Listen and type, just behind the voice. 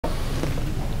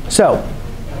So,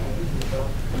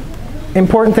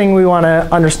 important thing we want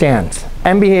to understand.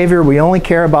 End behavior, we only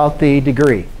care about the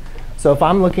degree. So if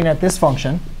I'm looking at this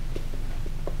function,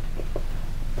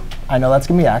 I know that's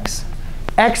going to be x.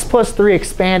 X plus 3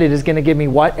 expanded is going to give me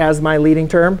what as my leading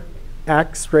term?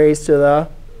 X raised to the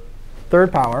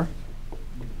third power.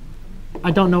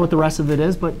 I don't know what the rest of it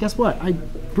is, but guess what? I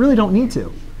really don't need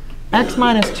to. X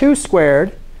minus 2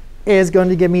 squared is going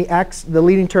to give me x, the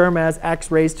leading term, as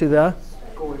x raised to the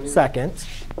second.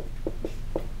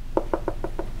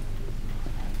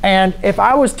 And if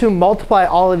I was to multiply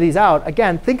all of these out,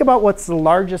 again, think about what's the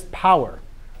largest power,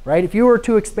 right? If you were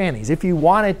to expand these, if you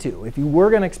wanted to, if you were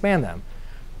going to expand them,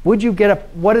 would you get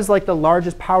what is like the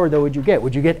largest power that would you get?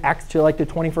 Would you get x to like the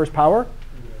 21st power?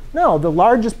 No, the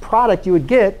largest product you would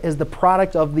get is the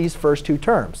product of these first two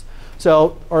terms.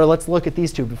 So, or let's look at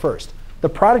these two first. The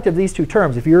product of these two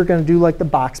terms, if you were going to do like the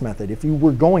box method, if you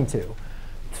were going to,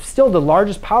 still the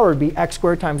largest power would be x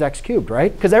squared times x cubed,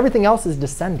 right? Because everything else is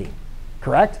descending.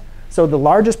 Correct? So the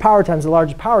largest power times the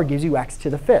largest power gives you x to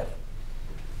the 5th.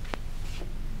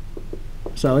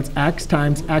 So it's x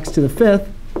times x to the 5th,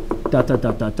 dot, dot,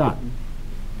 dot, dot, dot.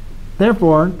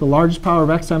 Therefore, the largest power of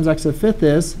x times x to the 5th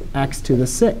is x to the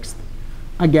 6th.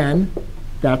 Again,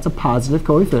 that's a positive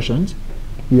coefficient.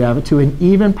 You have it to an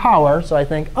even power. So I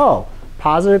think, oh,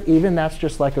 positive, even, that's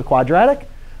just like a quadratic.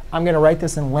 I'm going to write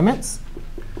this in limits.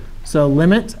 So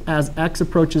limit as x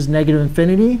approaches negative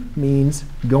infinity means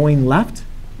going left.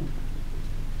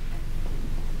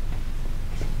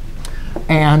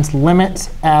 And limit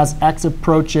as x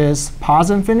approaches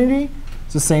positive infinity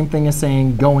is the same thing as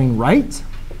saying going right.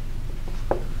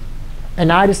 And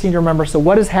now I just need to remember, so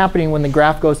what is happening when the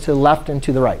graph goes to the left and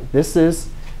to the right? This is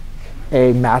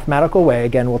a mathematical way.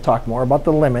 Again, we'll talk more about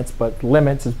the limits. But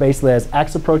limits is basically as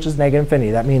x approaches negative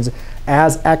infinity. That means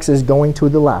as x is going to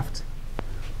the left,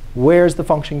 where's the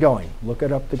function going? Look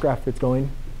it up the graph. It's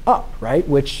going up, right?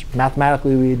 Which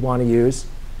mathematically we'd want to use.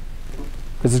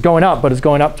 Because it's going up, but it's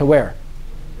going up to where?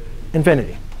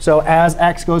 Infinity. So as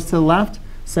x goes to the left,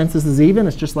 since this is even,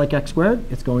 it's just like x squared.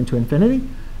 It's going to infinity.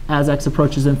 As x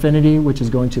approaches infinity, which is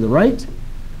going to the right,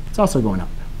 it's also going up.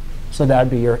 So that would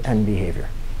be your end behavior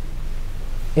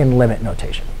in limit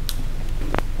notation.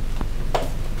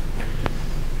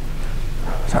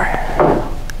 Sorry.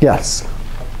 Yes?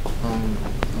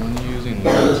 When you're using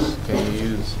limits, can you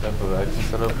use f of x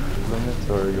instead of limits,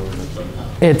 or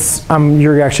you're It's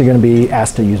you're actually going to be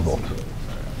asked to use both.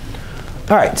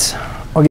 All right.